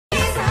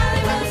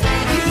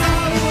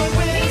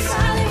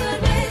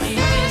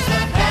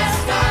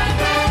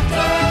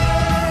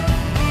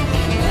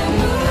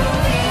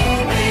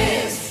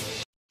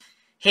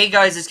Hey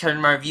guys, it's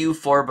Kevin, my review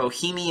for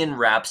Bohemian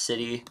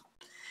Rhapsody.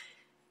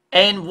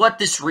 And what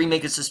this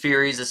remake of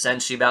Suspiria is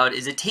essentially about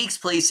is it takes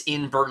place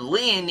in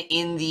Berlin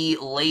in the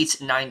late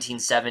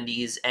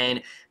 1970s,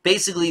 and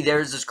basically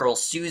there's this girl,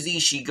 Susie.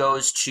 She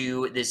goes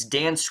to this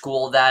dance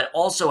school that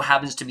also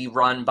happens to be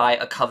run by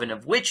a coven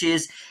of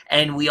witches,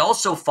 and we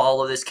also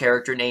follow this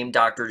character named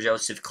Dr.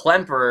 Joseph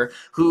Klemperer,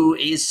 who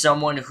is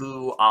someone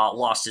who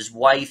lost his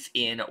wife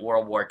in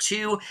World War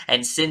II,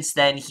 and since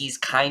then he's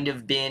kind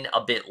of been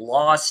a bit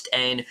lost,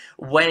 and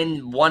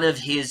when one of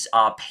his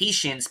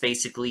patients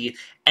basically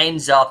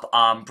ends up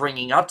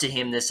bringing up to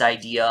him this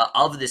idea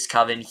of this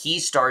coven, he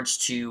starts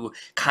to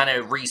kind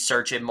of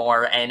research it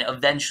more, and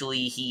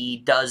eventually he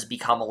does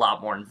become a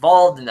lot more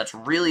involved, and that's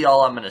really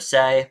all I'm going to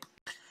say.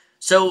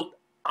 So,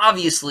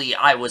 obviously,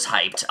 I was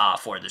hyped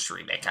for this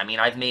remake. I mean,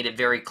 I've made it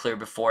very clear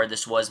before,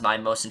 this was my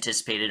most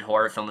anticipated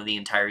horror film of the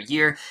entire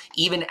year.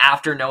 Even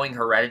after knowing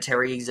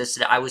Hereditary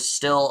existed, I was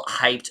still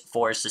hyped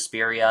for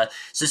Suspiria.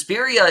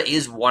 Suspiria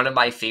is one of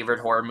my favorite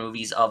horror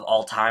movies of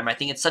all time. I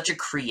think it's such a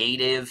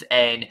creative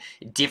and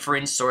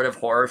different sort of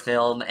horror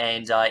film,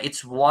 and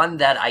it's one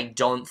that I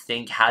don't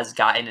think has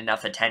gotten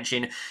enough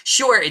attention.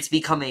 Sure, it's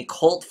become a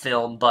cult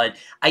film, but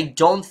I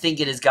don't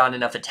think it has gotten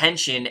enough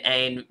attention,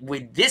 and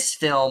with this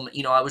film,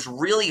 you know, I was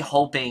really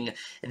hoping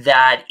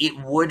that it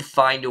would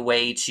find a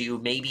way to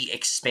maybe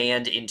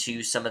expand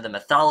into some of the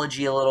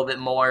mythology a little bit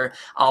more,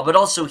 but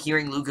also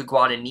hearing Luca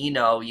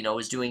Guadagnino, you know,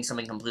 was doing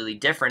something completely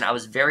different. I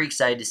was very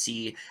excited to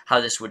see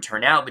how this would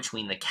turn out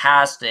between the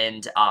cast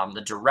and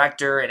the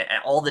director and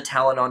all the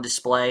talent on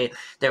display.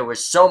 There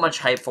was so much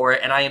hype for it,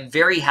 and I am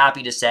very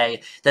happy to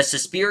say that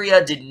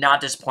Suspiria did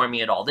not disappoint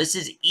me at all. This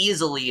is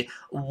easily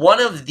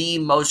one of the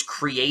most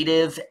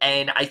creative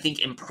and I think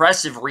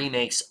impressive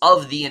remakes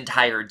of the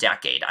entire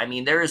decade. I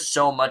mean, there is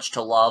so much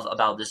to love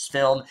about this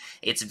film.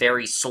 It's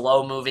very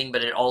slow moving,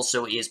 but it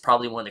also is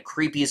probably one of the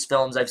creepiest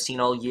films I've seen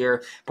all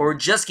year. But we're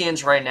just getting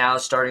to right now,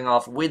 starting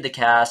off with the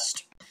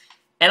cast.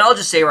 And I'll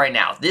just say right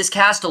now, this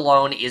cast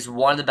alone is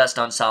one of the best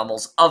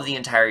ensembles of the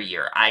entire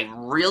year. I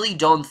really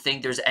don't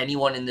think there's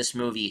anyone in this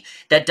movie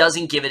that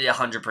doesn't give it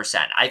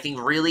 100%. I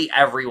think really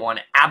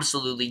everyone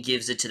absolutely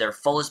gives it to their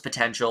fullest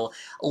potential.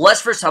 Let's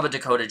first talk about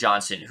Dakota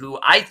Johnson, who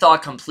I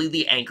thought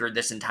completely anchored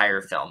this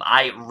entire film.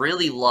 I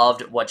really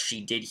loved what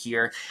she did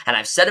here, and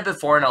I've said it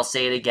before and I'll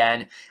say it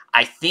again.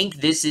 I think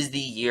this is the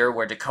year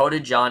where Dakota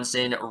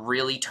Johnson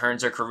really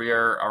turns her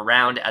career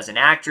around as an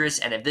actress,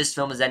 and if this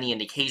film is any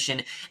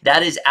indication,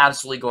 that is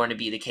absolutely going to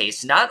be the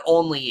case. Not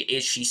only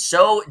is she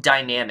so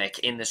dynamic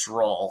in this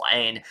role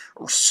and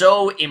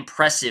so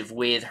impressive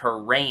with her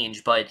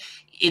range, but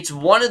it's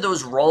one of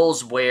those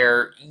roles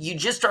where you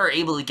just are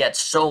able to get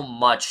so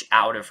much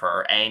out of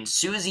her, and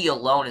Susie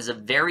alone is a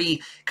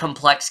very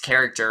complex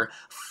character,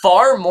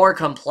 far more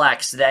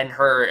complex than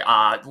her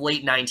her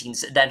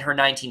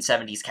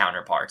 1970s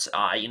counterparts.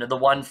 You know, the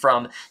one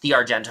from the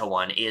Argento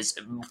one is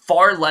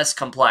far less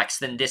complex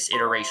than this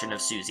iteration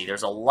of Susie.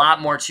 There's a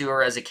lot more to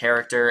her as a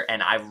character,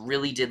 and I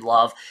really did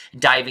love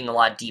diving a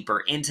lot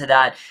deeper into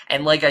that.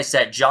 And like I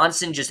said,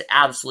 Johnson just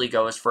absolutely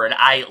goes for it.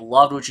 I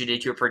loved what she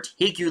did here,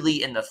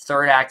 particularly in the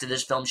third act of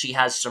this film. She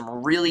has some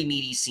really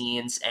meaty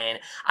scenes, and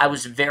I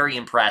was very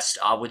impressed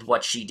with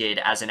what she did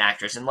as an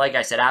actress. And like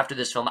I said, after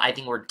this film, I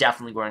think we're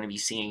definitely going to be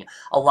seeing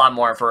a lot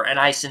more of her, and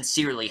I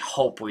sincerely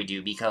hope we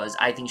do, because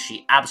I think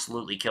she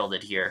absolutely killed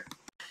it here.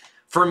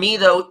 For me,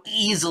 though,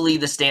 easily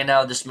the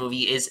standout of this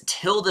movie is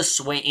Tilda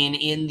Swinton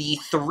in the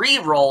 3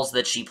 roles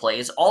that she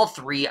plays. All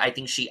 3, I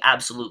think she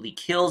absolutely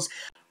kills.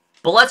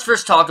 But let's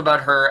first talk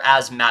about her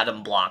as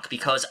Madame Blanc,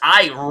 because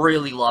I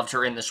really loved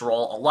her in this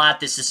role a lot.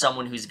 This is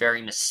someone who's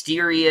very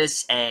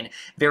mysterious and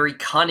very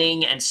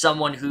cunning, and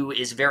someone who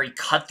is very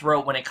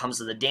cutthroat when it comes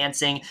to the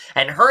dancing.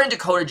 And her and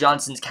Dakota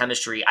Johnson's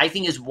chemistry, I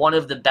think, is one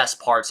of the best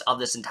parts of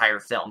this entire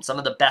film. Some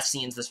of the best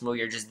scenes in this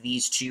movie are just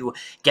these two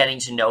getting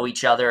to know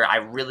each other. I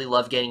really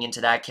love getting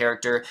into that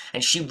character,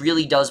 and she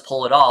really does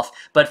pull it off.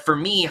 But for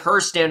me, her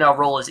standout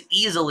role is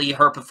easily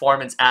her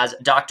performance as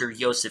Dr.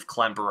 Joseph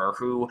Klemperer,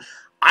 who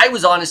I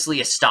was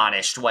honestly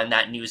astonished when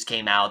that news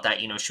came out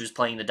that, you know, she was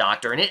playing the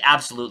doctor, and it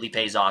absolutely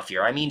pays off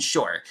here. I mean,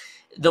 sure,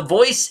 the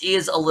voice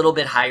is a little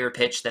bit higher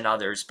pitched than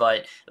others,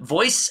 but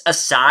voice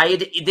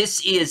aside,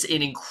 this is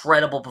an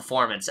incredible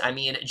performance. I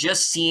mean,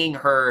 just seeing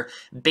her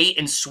bait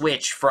and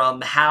switch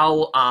from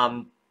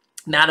how,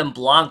 Madame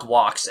Blanc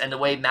walks, and the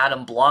way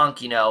Madame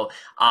Blanc, you know,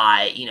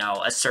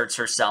 asserts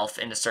herself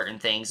into certain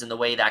things, and the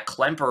way that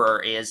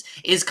Klemperer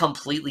is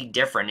completely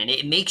different, and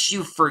it makes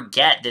you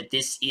forget that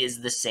this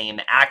is the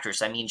same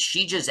actress. I mean,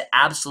 she just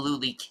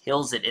absolutely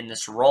kills it in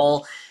this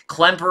role.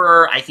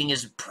 Klemperer, I think,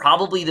 is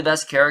probably the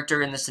best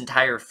character in this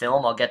entire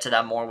film. I'll get to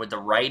that more with the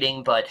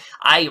writing, but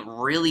I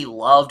really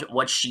loved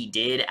what she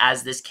did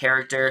as this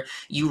character.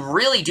 You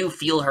really do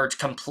feel her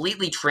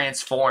completely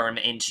transform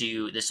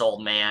into this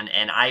old man,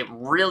 and I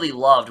really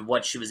loved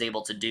what she was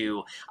able to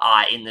do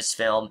in this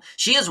film.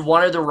 She has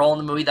one other role in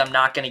the movie that I'm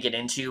not going to get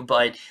into,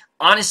 but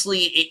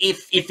honestly,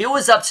 if it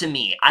was up to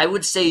me, I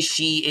would say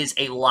she is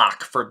a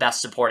lock for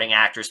Best Supporting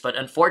Actress, but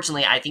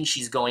unfortunately, I think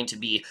she's going to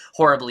be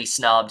horribly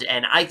snubbed,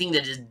 and I think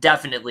that is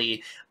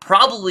definitely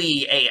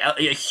probably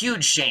a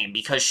huge shame,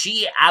 because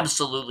she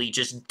absolutely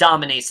just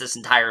dominates this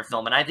entire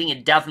film, and I think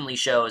it definitely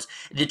shows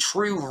the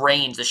true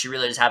range that she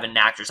really does have in an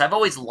actress. I've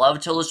always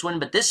loved Tilda Swinton,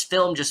 but this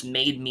film just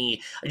made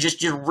me,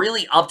 just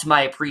really upped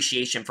my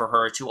appreciation for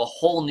her to a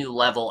whole new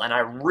level, and I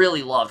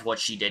really loved what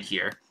she did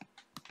here.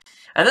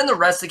 And then the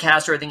rest of the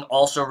cast, I think,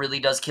 also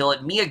really does kill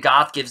it. Mia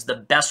Goth gives the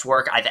best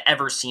work I've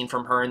ever seen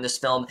from her in this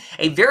film.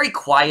 A very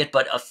quiet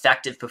but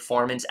effective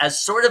performance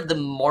as sort of the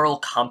moral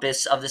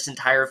compass of this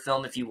entire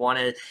film, if you want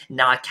to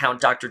not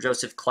count Dr.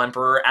 Joseph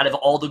Klemperer. Out of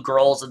all the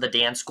girls of the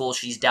dance school,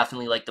 she's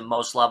definitely, like, the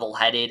most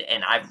level-headed,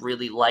 and I've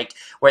really liked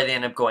where they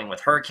end up going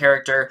with her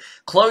character.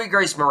 Chloë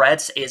Grace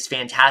Moretz is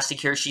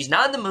fantastic here. She's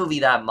not in the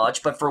movie that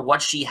much, but for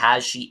what she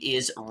has, she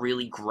is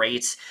really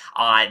great.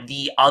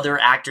 The other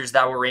actors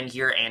that were in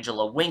here,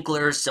 Angela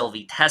Winkler,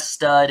 Sylvie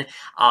Testud,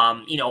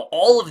 you know,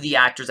 all of the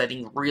actors I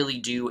think really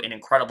do an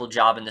incredible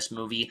job in this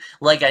movie.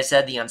 Like I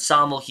said, the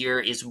ensemble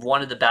here is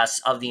one of the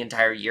best of the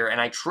entire year,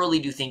 and I truly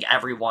do think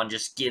everyone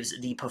just gives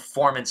the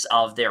performance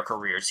of their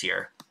careers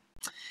here.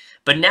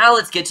 But now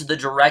let's get to the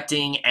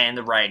directing and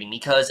the writing,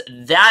 because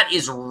that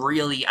is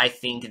really, I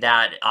think,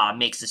 that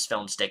makes this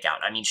film stick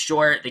out. I mean,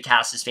 sure, the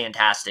cast is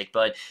fantastic,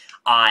 but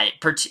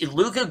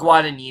Luca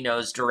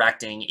Guadagnino's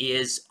directing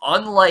is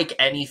unlike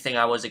anything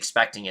I was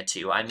expecting it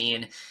to. I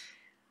mean,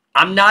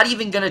 I'm not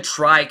even going to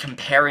try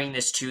comparing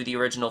this to the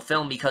original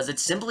film, because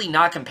it's simply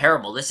not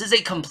comparable. This is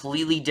a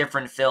completely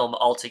different film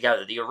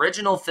altogether. The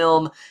original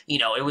film, you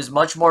know, it was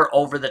much more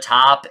over the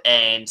top,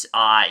 and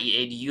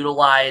it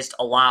utilized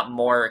a lot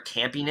more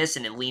campiness,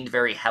 and it leaned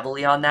very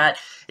heavily on that.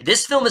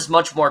 This film is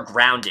much more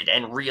grounded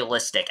and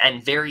realistic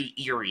and very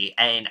eerie,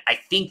 and I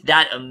think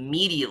that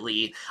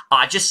immediately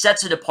just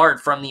sets it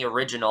apart from the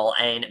original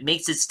and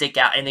makes it stick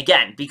out. And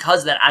again,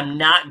 because of that, I'm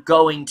not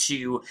going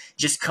to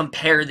just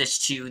compare this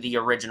to the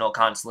original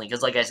constantly,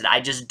 because like I said,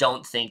 I just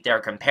don't think they're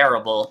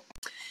comparable.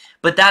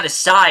 But that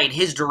aside,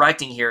 his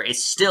directing here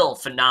is still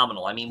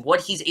phenomenal. I mean,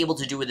 what he's able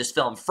to do with this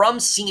film, from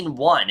scene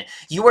one,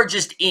 you are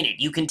just in it.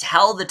 You can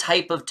tell the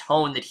type of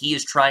tone that he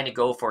is trying to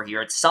go for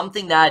here. It's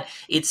something that,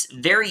 it's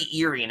very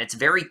eerie and it's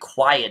very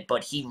quiet,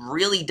 but he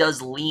really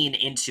does lean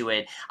into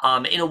it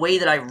in a way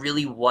that I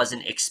really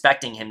wasn't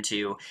expecting him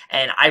to,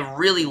 and I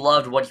really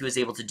loved what he was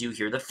able to do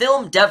here. The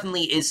film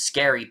definitely is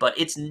scary, but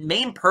its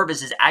main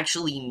purpose is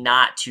actually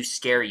not to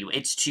scare you.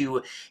 It's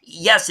to,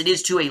 yes, it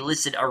is to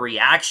elicit a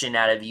reaction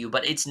out of you,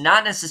 but it's not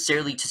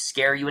necessarily to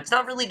scare you. It's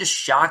not really to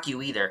shock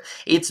you either.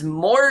 It's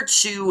more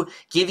to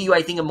give you,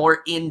 I think, a more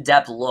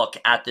in-depth look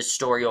at the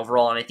story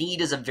overall, and I think he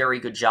does a very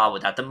good job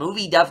with that. The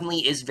movie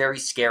definitely is very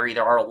scary.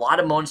 There are a lot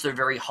of moments that are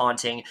very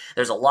haunting.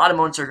 There's a lot of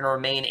moments that are going to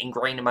remain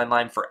ingrained in my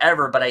mind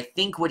forever, but I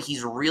think what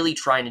he's really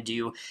trying to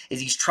do is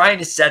he's trying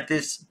to set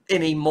this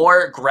in a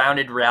more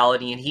grounded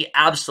reality, and he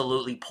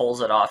absolutely pulls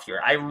it off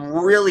here. I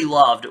really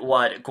loved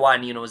what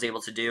Guadagnino was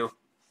able to do.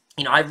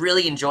 You know, I've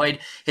really enjoyed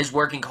his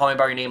work in Call Me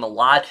By Your Name a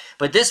lot,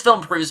 but this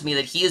film proves to me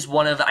that he is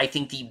one of, I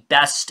think, the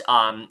best,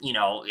 you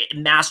know,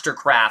 master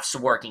crafts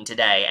working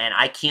today, and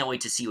I can't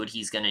wait to see what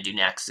he's going to do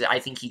next. I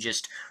think he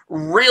just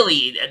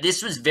really,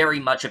 this was very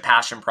much a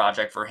passion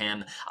project for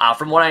him.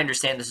 From what I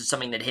understand, this is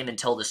something that him and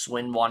Tilda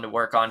Swinton wanted to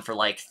work on for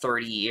like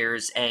 30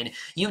 years, and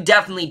you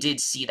definitely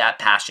did see that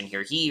passion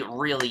here. He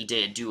really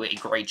did do a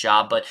great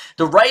job, but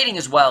the writing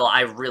as well,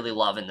 I really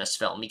love in this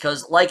film,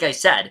 because like I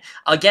said,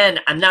 again,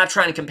 I'm not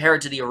trying to compare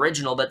it to the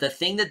original, but the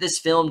thing that this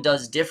film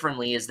does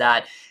differently is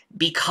that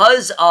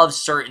because of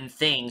certain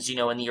things, you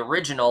know, in the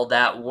original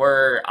that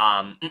were,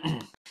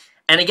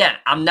 and again,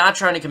 I'm not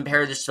trying to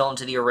compare this film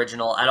to the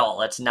original at all.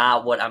 That's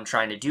not what I'm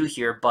trying to do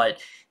here,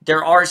 but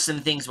there are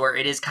some things where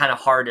it is kind of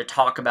hard to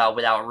talk about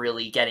without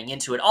really getting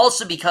into it.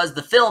 Also because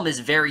the film is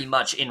very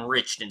much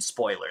enriched in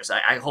spoilers.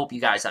 I hope you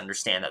guys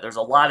understand that. There's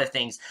a lot of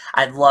things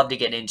I'd love to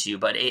get into,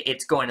 but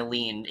it's going to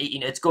lean, you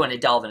know, it's going to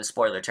delve into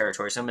spoiler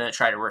territory, so I'm going to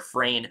try to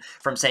refrain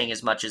from saying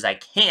as much as I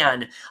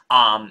can.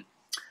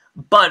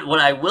 But what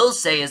I will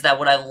say is that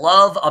what I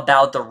love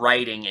about the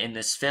writing in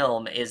this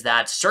film is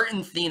that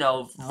certain, you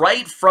know,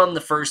 right from the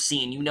first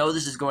scene, you know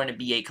this is going to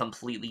be a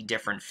completely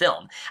different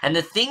film. And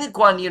the thing that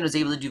Guadagnino is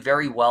able to do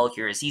very well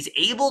here is he's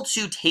able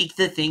to take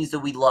the things that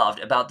we loved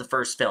about the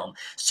first film,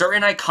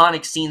 certain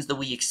iconic scenes that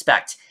we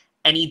expect,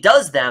 and he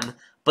does them,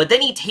 but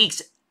then he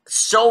takes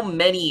so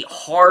many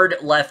hard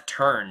left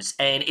turns,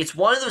 and it's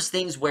one of those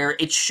things where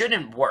it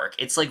shouldn't work.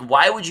 It's like,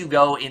 why would you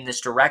go in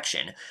this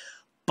direction?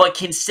 But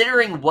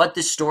considering what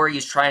the story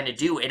is trying to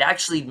do, it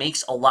actually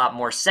makes a lot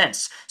more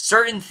sense.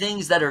 Certain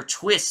things that are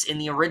twists in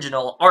the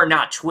original are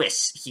not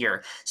twists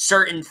here.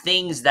 Certain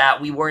things that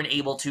we weren't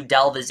able to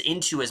delve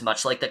into as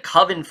much, like the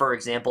Coven, for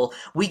example,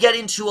 we get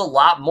into a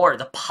lot more.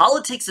 The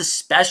politics,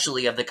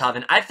 especially of the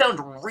Coven, I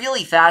found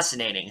really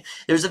fascinating.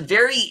 There's a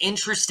very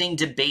interesting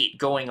debate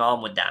going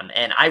on with them,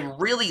 and I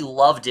really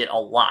loved it a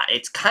lot.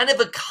 It's kind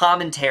of a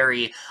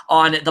commentary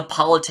on the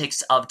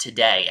politics of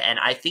today, and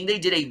I think they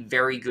did a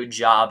very good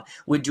job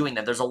with enjoyed doing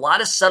that. There's a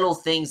lot of subtle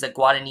things that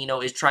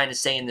Guadagnino is trying to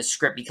say in the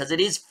script because it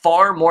is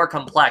far more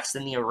complex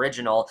than the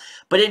original,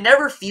 but it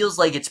never feels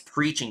like it's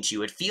preaching to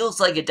you. It feels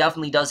like it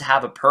definitely does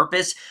have a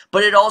purpose,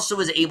 but it also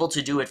is able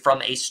to do it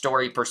from a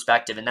story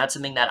perspective, and that's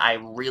something that I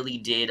really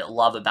did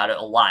love about it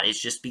a lot.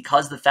 It's just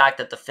because the fact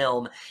that the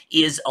film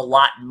is a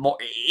lot more,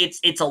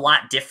 it's a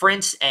lot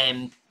different,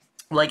 and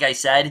like I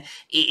said,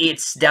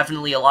 it's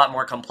definitely a lot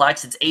more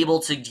complex. It's able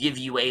to give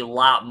you a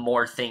lot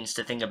more things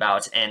to think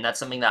about, and that's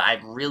something that I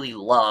really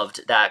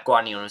loved that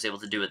Guadagnino was able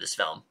to do with this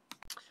film.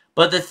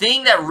 But the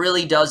thing that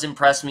really does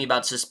impress me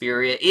about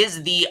Suspiria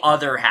is the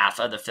other half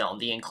of the film,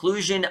 the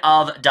inclusion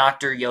of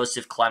Dr.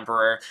 Josef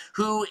Klemperer,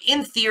 who,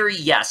 in theory,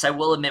 yes, I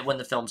will admit when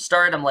the film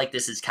started, I'm like,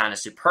 this is kind of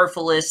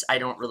superfluous, I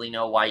don't really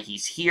know why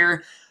he's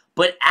here.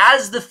 But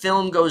as the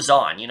film goes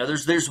on, you know,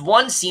 there's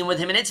one scene with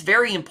him, and it's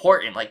very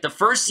important. Like, the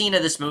first scene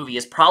of this movie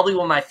is probably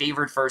one of my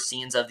favorite first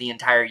scenes of the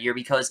entire year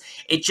because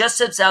it just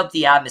sets out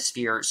the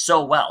atmosphere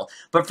so well.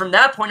 But from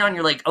that point on,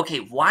 you're like, okay,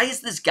 why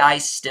is this guy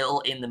still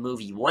in the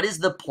movie? What is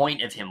the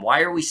point of him? Why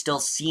are we still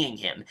seeing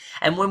him?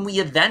 And when we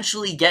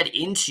eventually get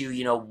into,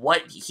 you know,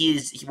 what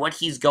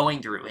he's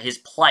going through, his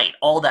plight,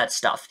 all that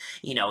stuff,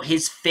 you know,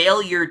 his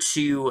failure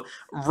to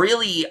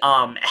really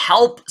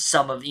help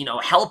some of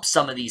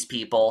these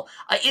people,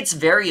 it's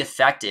very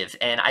effective,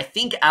 and I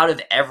think out of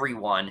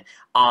everyone,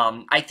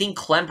 I think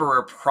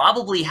Klemperer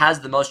probably has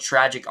the most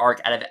tragic arc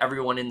out of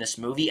everyone in this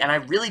movie, and I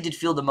really did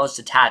feel the most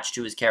attached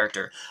to his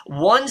character.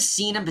 One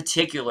scene in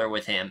particular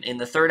with him in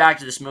the third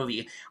act of this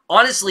movie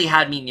honestly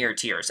had me near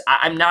tears.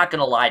 I'm not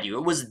gonna lie to you,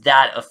 it was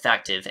that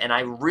effective, and I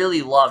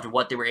really loved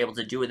what they were able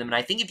to do with him, and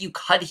I think if you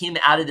cut him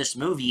out of this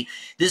movie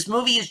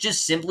is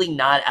just simply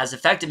not as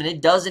effective, and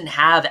it doesn't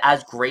have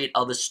as great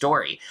of a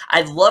story.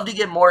 I'd love to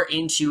get more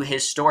into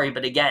his story,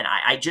 but again,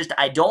 I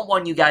don't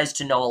want you guys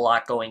to know a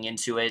lot going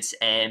into it,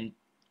 and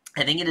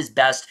I think it is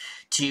best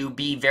to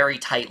be very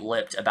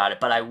tight-lipped about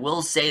it, but I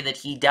will say that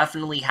he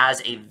definitely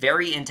has a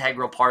very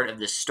integral part of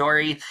the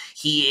story.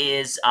 He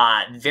is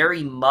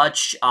very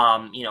much,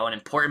 you know, an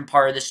important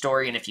part of the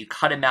story, and if you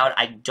cut him out,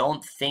 I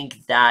don't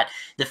think that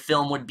the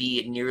film would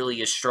be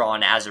nearly as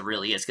strong as it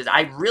really is, because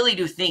I really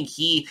do think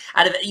you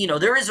know,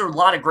 there is a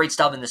lot of great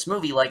stuff in this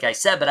movie, like I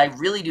said, but I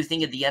really do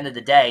think at the end of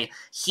the day,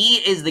 he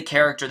is the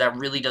character that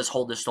really does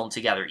hold this film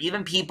together.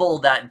 Even people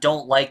that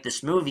don't like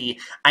this movie,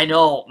 I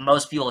know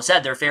most people have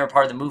said their favorite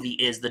part of the movie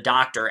is the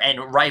Doctor,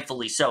 and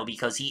rightfully so,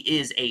 because he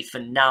is a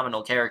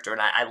phenomenal character,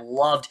 and I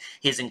loved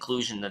his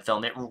inclusion in the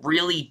film. It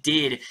really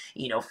did,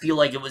 you know, feel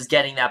like it was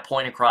getting that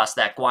point across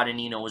that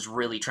Guadagnino was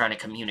really trying to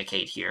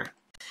communicate here.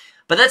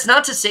 But that's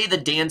not to say the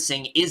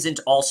dancing isn't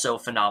also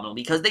phenomenal,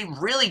 because they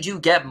really do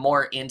get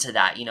more into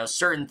that. You know,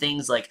 certain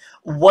things like,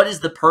 what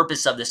is the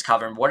purpose of this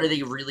coven? What are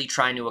they really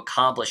trying to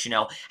accomplish? You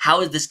know, how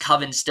is this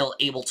coven still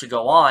able to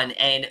go on?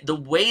 And the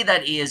way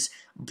that is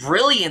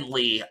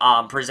brilliantly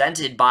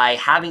presented by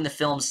having the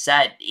film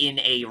set in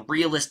a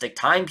realistic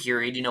time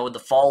period, you know, with the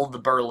fall of the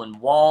Berlin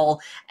Wall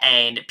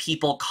and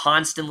people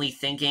constantly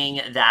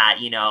thinking that,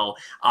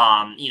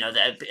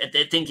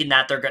 thinking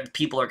that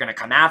people are going to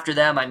come after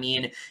them. I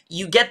mean,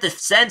 you get the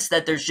sense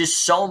that there's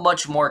just so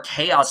much more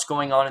chaos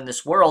going on in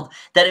this world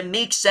that it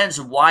makes sense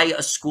why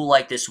a school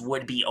like this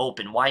would be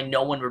open, why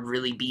no one would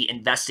really be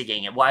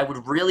investigating it, why it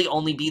would really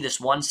only be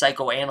this one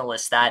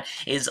psychoanalyst that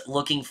is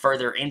looking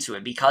further into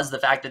it, because the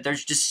fact that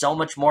there's just so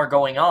much more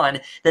going on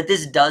that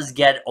this does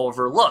get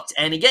overlooked.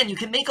 And again, you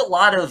can make a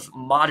lot of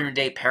modern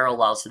day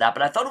parallels to that,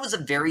 but I thought it was a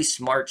very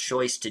smart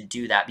choice to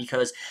do that,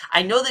 because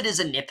I know that is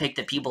a nitpick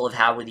that people have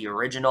had with the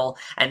original,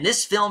 and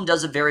this film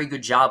does a very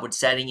good job with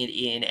setting it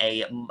in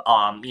a,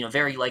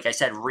 very, like I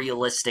said,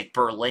 realistic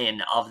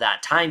Berlin of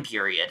that time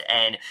period.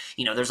 And,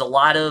 you know, there's a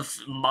lot of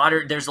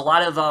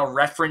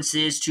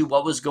references to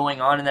what was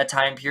going on in that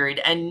time period,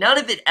 and none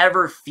of it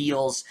ever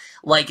feels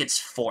like it's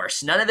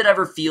forced. None of it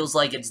ever feels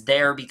like it's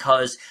there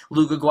because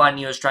Luca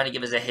Guadagnino is trying to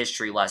give us a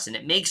history lesson.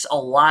 It makes a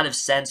lot of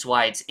sense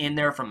why it's in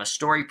there from a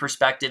story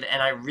perspective,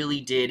 and I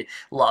really did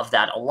love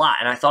that a lot,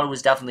 and I thought it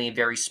was definitely a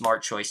very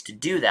smart choice to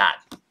do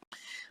that.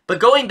 But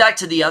going back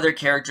to the other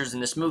characters in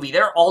this movie,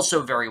 they're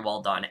also very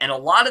well done, and a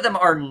lot of them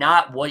are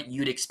not what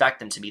you'd expect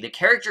them to be. The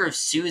character of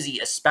Susie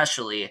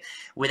especially,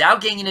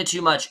 without getting into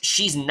too much,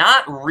 she's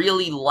not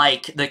really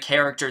like the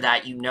character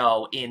that you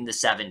know in the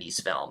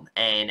 70s film,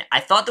 and I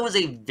thought that was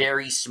a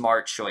very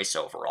smart choice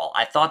overall.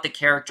 I thought the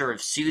character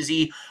of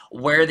Susie,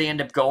 where they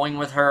end up going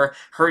with her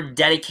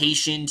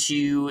dedication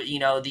to, you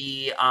know,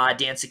 the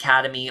dance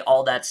academy,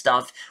 all that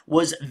stuff,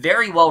 was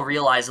very well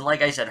realized, and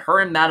like I said, her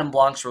and Madame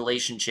Blanc's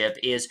relationship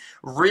is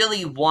really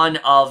one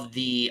of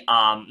the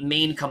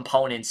main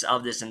components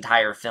of this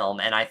entire film,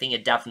 and I think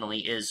it definitely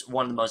is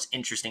one of the most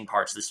interesting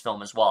parts of this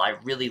film as well. I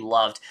really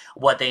loved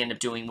what they end up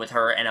doing with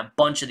her and a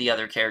bunch of the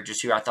other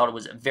characters here. I thought it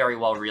was very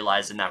well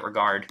realized in that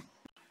regard.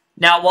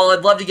 Now, while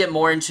I'd love to get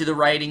more into the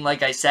writing,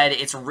 like I said,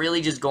 it's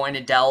really just going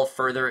to delve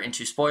further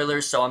into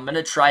spoilers, so I'm going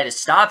to try to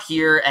stop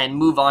here and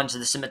move on to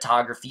the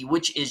cinematography,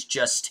 which is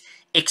just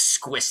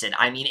exquisite.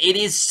 I mean, it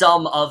is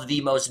some of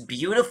the most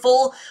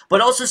beautiful,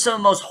 but also some of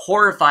the most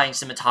horrifying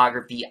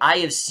cinematography I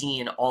have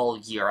seen all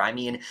year. I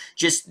mean,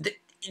 just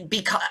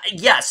because,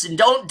 yes, and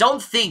don't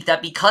think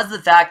that because of the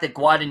fact that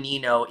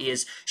Guadagnino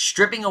is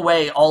stripping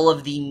away all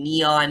of the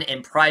neon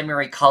and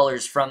primary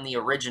colors from the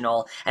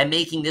original and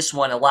making this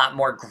one a lot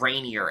more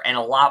grainier and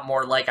a lot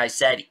more, like I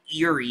said,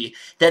 eerie,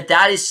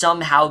 that is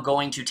somehow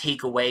going to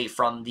take away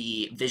from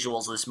the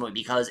visuals of this movie,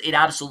 because it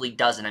absolutely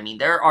doesn't. I mean,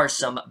 there are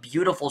some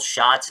beautiful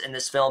shots in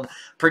this film,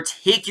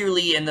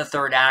 particularly in the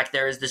third act.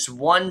 There is this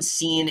one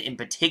scene in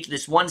particular,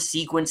 this one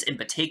sequence in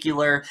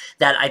particular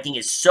that I think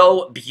is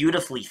so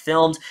beautifully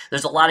filmed.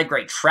 There's a lot of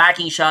great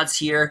tracking shots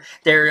here.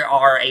 There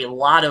are a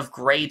lot of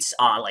great,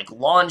 like,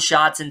 lawn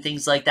shots and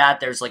things like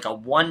that. There's, like, a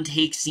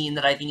one-take scene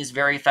that I think is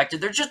very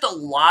effective. There's just a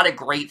lot of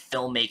great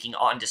filmmaking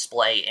on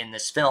display in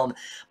this film,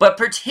 but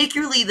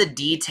particularly the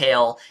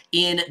detail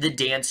in the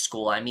dance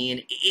school. I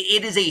mean,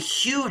 it is a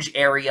huge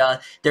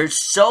area. There's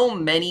so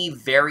many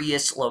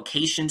various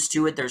locations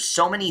to it. There's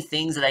so many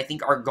things that I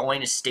think are going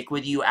to stick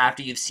with you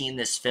after you've seen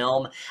this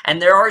film, and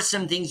there are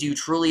some things you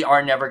truly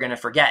are never going to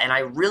forget, and I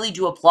really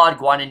do applaud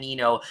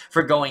Guadagnino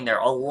for going there.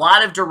 A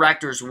lot of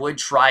directors would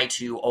try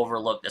to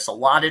overlook this. A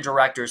lot of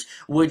directors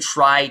would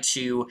try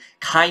to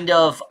kind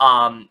of,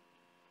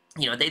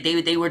 you know,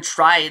 they would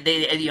try,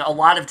 you know, a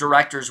lot of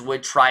directors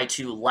would try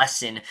to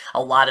lessen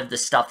a lot of the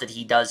stuff that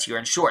he does here.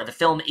 And sure, the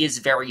film is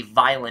very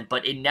violent,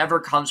 but it never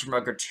comes from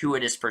a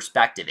gratuitous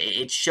perspective.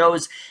 It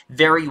shows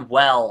very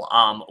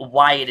well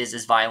why it is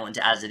as violent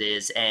as it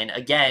is. And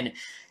again,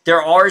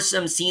 there are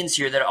some scenes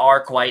here that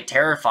are quite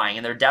terrifying,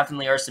 and there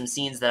definitely are some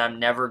scenes that I'm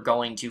never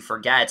going to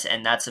forget,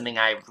 and that's something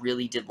I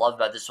really did love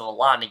about this one a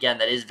lot. And again,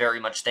 that is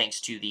very much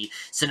thanks to the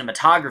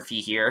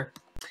cinematography here.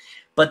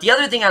 But the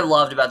other thing I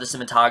loved about the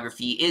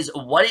cinematography is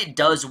what it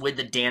does with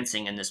the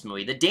dancing in this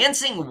movie. The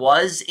dancing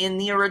was in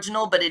the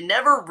original, but it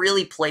never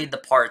really played the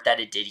part that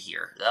it did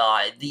here.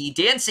 The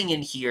dancing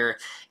in here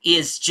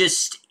is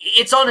just,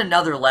 it's on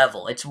another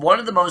level. It's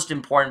one of the most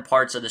important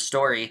parts of the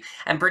story,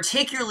 and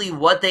particularly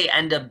what they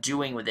end up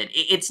doing with it.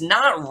 It's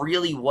not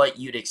really what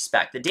you'd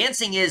expect. The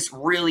dancing is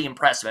really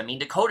impressive. I mean,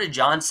 Dakota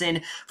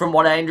Johnson, from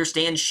what I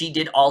understand, she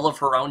did all of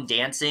her own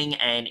dancing,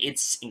 and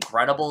it's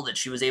incredible that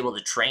she was able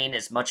to train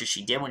as much as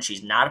she did when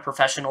she's not a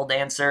professional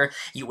dancer.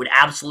 You would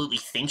absolutely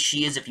think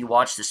she is if you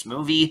watch this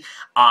movie.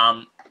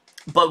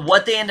 But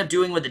what they end up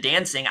doing with the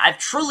dancing, I've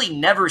truly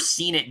never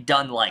seen it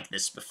done like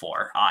this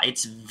before.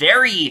 It's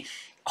very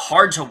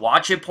hard to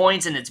watch at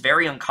points, and it's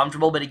very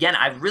uncomfortable. But again,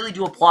 I really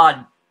do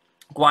applaud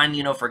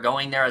Guadagnino for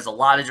going there, as a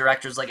lot of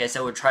directors, like I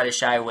said, would try to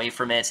shy away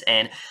from it,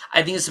 and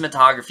I think the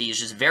cinematography is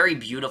just very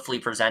beautifully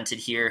presented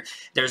here.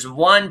 There's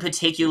one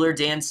particular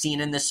dance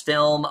scene in this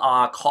film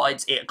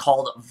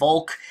called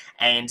Falk,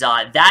 and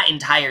that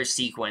entire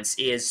sequence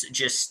is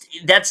just,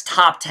 that's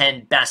top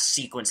 10 best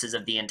sequences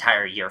of the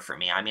entire year for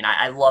me. I mean,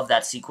 I love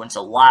that sequence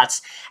a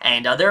lot,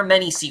 and there are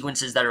many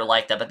sequences that are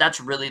like that, but that's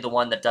really the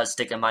one that does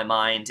stick in my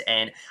mind,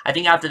 and I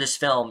think after this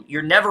film,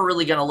 you're never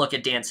really going to look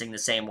at dancing the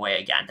same way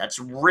again. That's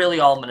really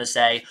all I'm going to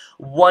say.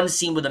 One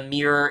scene with a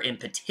mirror in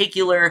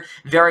particular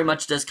very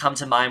much does come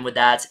to mind with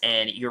that,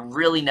 and you're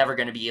really never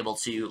going to be able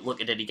to look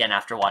at it again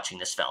after watching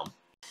this film.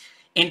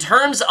 In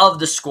terms of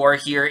the score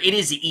here, it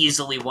is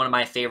easily one of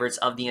my favorites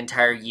of the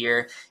entire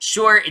year.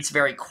 Sure, it's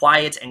very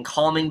quiet and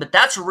calming, but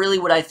that's really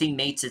what I think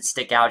makes it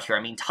stick out here.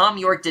 I mean, Thom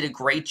Yorke did a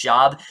great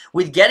job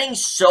with getting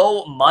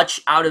so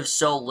much out of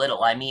so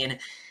little. I mean,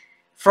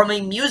 from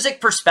a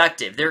music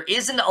perspective, there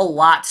isn't a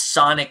lot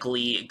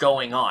sonically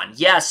going on.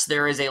 Yes,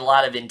 there is a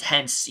lot of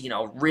intense, you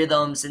know,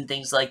 rhythms and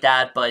things like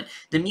that, but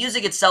the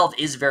music itself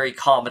is very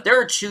calm. But there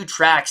are two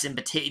tracks in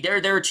particular,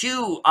 there are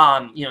two,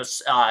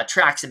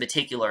 tracks in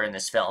particular in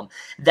this film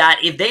that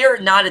if they are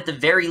not at the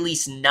very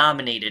least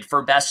nominated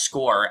for Best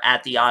Score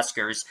at the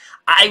Oscars,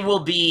 I will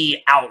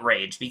be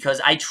outraged,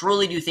 because I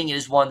truly do think it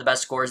is one of the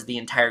best scores of the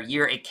entire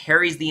year. It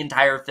carries the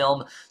entire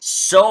film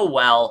so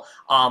well,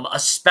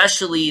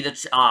 especially the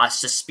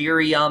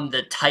Suspiria,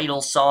 the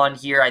title song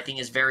here, I think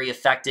is very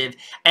effective,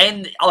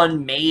 and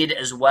Unmade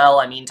as well.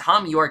 I mean,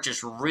 Thom Yorke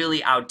just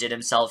really outdid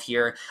himself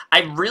here.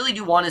 I really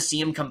do want to see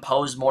him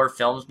compose more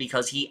films,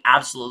 because he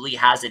absolutely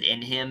has it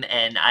in him,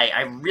 and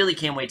I really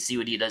can't wait to see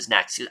what he does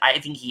next. I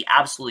think he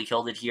absolutely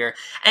killed it here.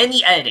 And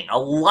the editing. A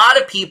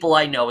lot of people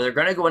I know, they're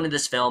going to go into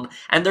this film,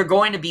 and they're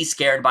going to be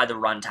scared by the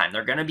runtime.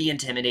 They're going to be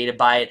intimidated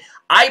by it.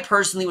 I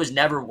personally was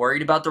never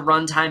worried about the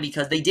runtime,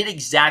 because they did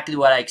exactly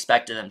what I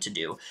expected them to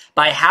do.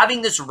 By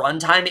having this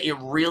runtime, it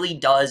really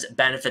does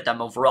benefit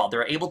them overall.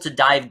 They're able to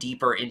dive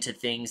deeper into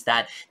things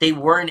that they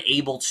weren't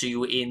able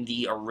to in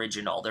the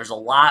original. There's a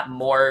lot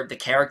more, the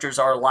characters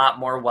are a lot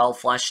more well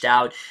fleshed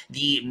out.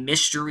 The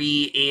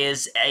mystery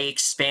is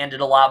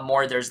expanded a lot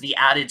more. There's the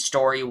added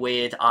story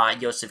with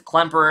Josef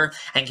Klemperer,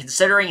 and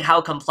considering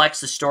how complex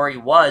the story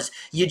was,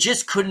 you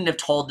just couldn't couldn't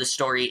have told the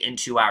story in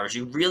 2 hours.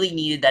 You really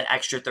needed that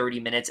extra 30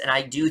 minutes, and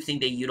I do think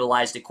they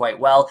utilized it quite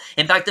well.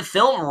 In fact, the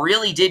film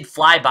really did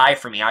fly by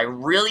for me. I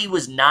really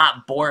was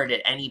not bored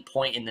at any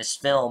point in this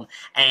film,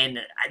 and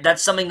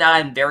that's something that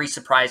I'm very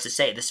surprised to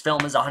say. This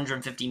film is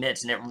 150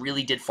 minutes, and it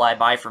really did fly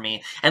by for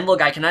me. And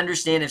look, I can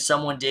understand if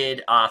someone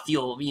did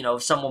feel, you know,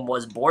 if someone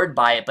was bored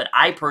by it, but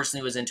I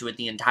personally was into it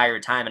the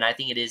entire time, and I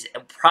think it is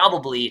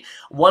probably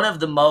one of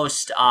the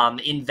most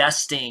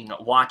investing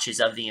watches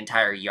of the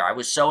entire year. I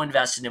was so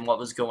invested in what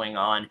was going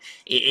on.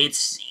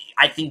 It's,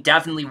 I think,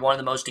 definitely one of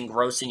the most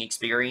engrossing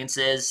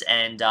experiences,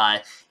 and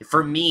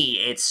for me,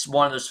 it's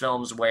one of those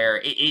films where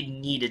it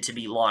needed to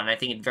be long, and I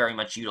think it very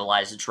much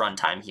utilized its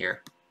runtime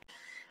here.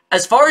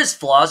 As far as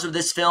flaws with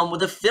this film,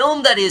 with a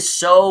film that is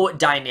so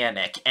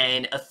dynamic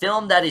and a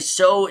film that is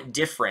so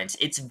different,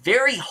 it's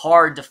very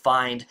hard to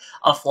find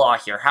a flaw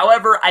here.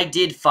 However, I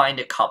did find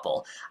a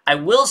couple. I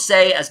will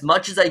say, as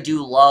much as I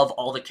do love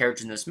all the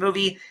characters in this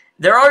movie,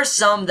 there are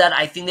some that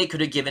I think they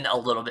could have given a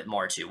little bit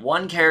more to.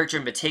 One character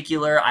in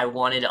particular I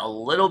wanted a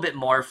little bit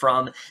more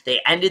from. They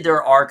ended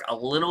their arc a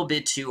little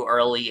bit too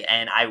early,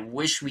 and I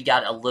wish we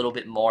got a little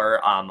bit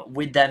more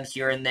with them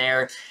here and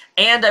there.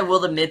 And I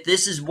will admit,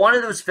 this is one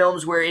of those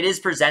films where it is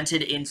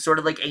presented in sort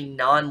of like a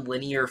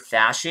non-linear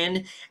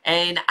fashion,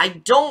 and I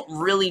don't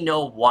really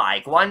know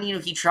why.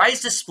 Guadagnino, he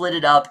tries to split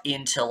it up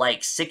into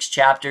like 6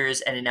 chapters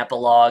and an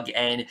epilogue,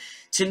 and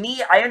to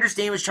me, I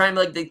understand he was trying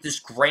to like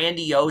this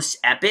grandiose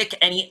epic,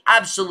 and he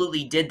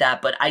absolutely did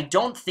that, but I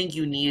don't think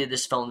you needed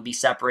this film to be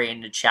separated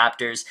into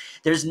chapters.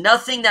 There's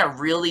nothing that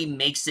really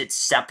makes it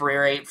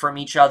separate from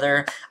each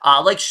other.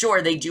 Like,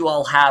 sure, they do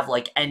all have,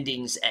 like,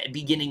 endings,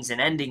 beginnings and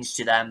endings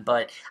to them,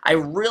 but I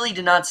really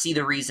did not see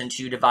the reason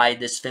to divide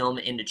this film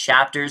into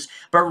chapters.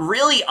 But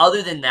really,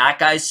 other than that,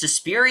 guys,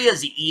 Suspiria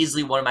is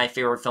easily one of my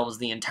favorite films of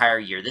the entire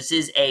year. This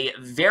is a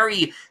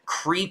very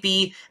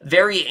creepy,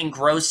 very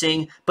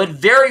engrossing, but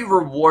very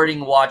rewarding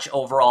watch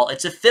overall.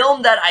 It's a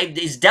film that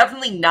is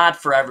definitely not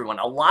for everyone.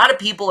 A lot of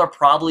people are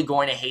probably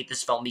going to hate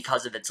this film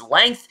because of its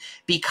length,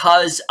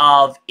 because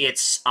of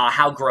its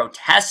how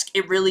grotesque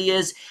it really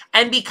is,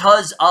 and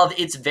because of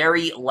its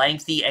very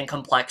lengthy and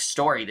complex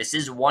story. This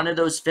is one of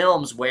those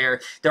films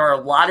where there are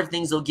a lot of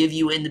things they'll give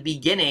you in the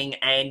beginning,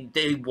 and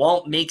they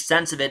won't make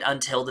sense of it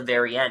until the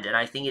very end, and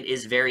I think it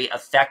is very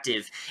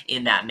effective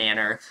in that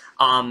manner.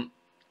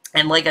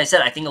 And like I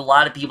said, I think a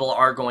lot of people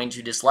are going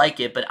to dislike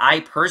it, but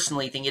I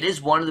personally think it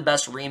is one of the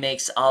best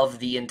remakes of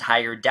the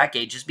entire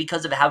decade, just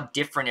because of how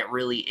different it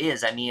really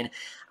is. I mean,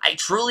 I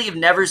truly have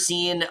never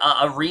seen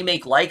a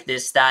remake like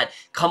this that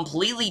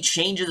completely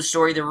changes the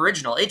story of the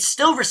original. It's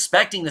still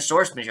respecting the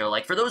source material.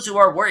 Like, for those who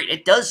are worried,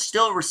 it does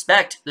still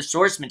respect the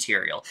source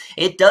material.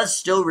 It does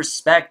still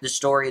respect the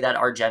story that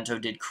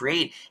Argento did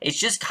create. It's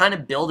just kind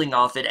of building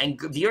off it and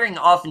veering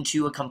off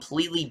into a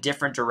completely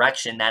different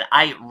direction that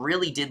I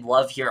really did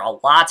love here a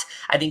lot.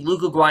 I think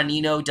Luca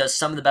Guadagnino does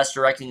some of the best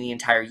directing the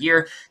entire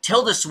year.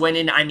 Tilda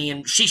Swinton, I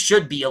mean, she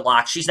should be a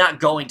lock. She's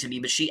not going to be,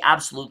 but she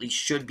absolutely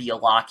should be a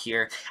lock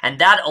here. And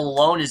that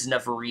alone is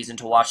enough of a reason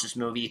to watch this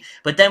movie.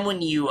 But then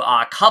when you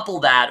couple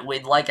that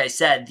with, like I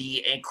said,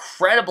 the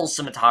incredible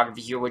cinematography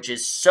here, which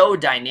is so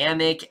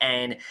dynamic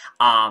and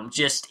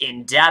just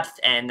in depth,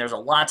 and there's a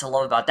lot to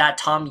love about that.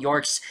 Tom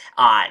York's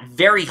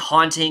very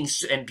haunting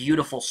and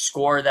beautiful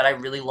score that I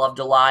really loved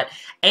a lot,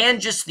 and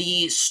just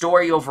the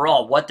story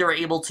overall, what they're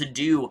able to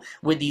do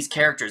with these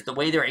characters, the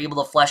way they're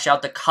able to flesh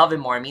out the Coven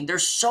more. I mean,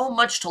 there's so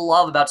much to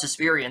love about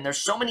Suspiria, and there's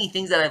so many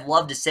things that I'd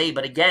love to say,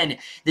 but again,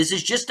 this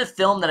is just a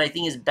film that I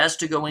think is best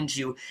to go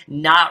into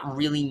not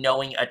really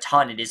knowing a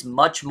ton. It is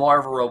much more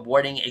of a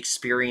rewarding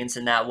experience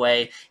in that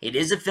way. It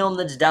is a film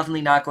that's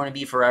definitely not going to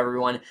be for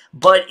everyone,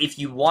 but if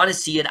you want to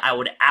see it, I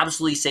would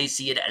absolutely say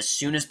see it as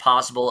soon as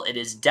possible. It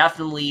is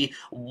definitely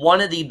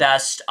one of the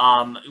best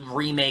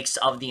remakes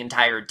of the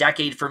entire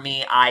decade for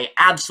me. I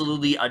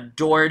absolutely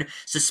adored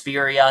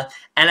Suspiria,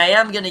 and I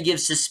am going to give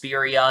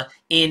Suspiria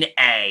an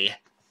A.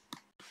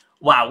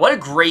 Wow, what a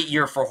great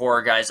year for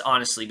horror, guys,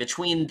 honestly.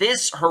 Between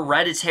this,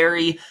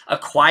 Hereditary, A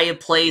Quiet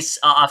Place,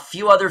 a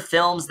few other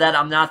films that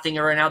I'm not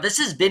thinking right now, this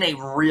has been a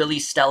really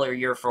stellar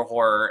year for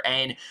horror,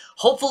 and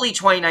hopefully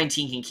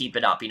 2019 can keep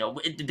it up. You know,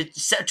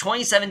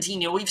 2017,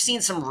 you know, we've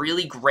seen some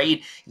really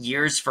great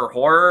years for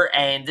horror,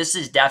 and this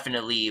is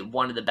definitely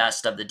one of the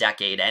best of the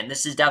decade, and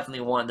this is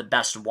definitely one of the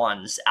best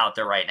ones out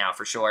there right now,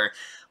 for sure.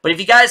 But if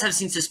you guys have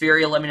seen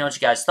Suspiria, let me know what you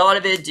guys thought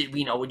of it.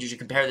 Would you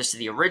compare this to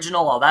the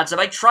original, all that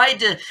stuff? I tried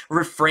to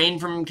refrain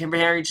from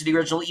comparing to the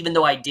original, even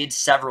though I did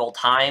several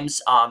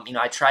times.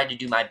 I tried to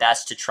do my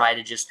best to try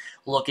to just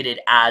look at it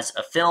as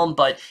a film,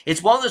 but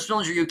it's one of those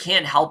films where you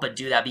can't help but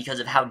do that because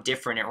of how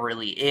different it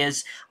really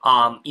is.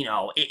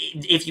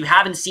 If you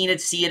haven't seen it,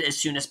 see it as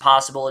soon as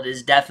possible. It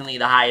is definitely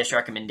the highest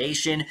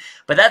recommendation.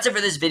 But that's it for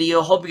this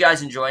video. Hope you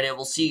guys enjoyed it.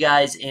 We'll see you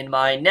guys in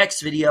my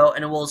next video,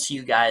 and we'll see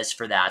you guys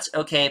for that.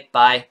 Okay,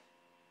 bye.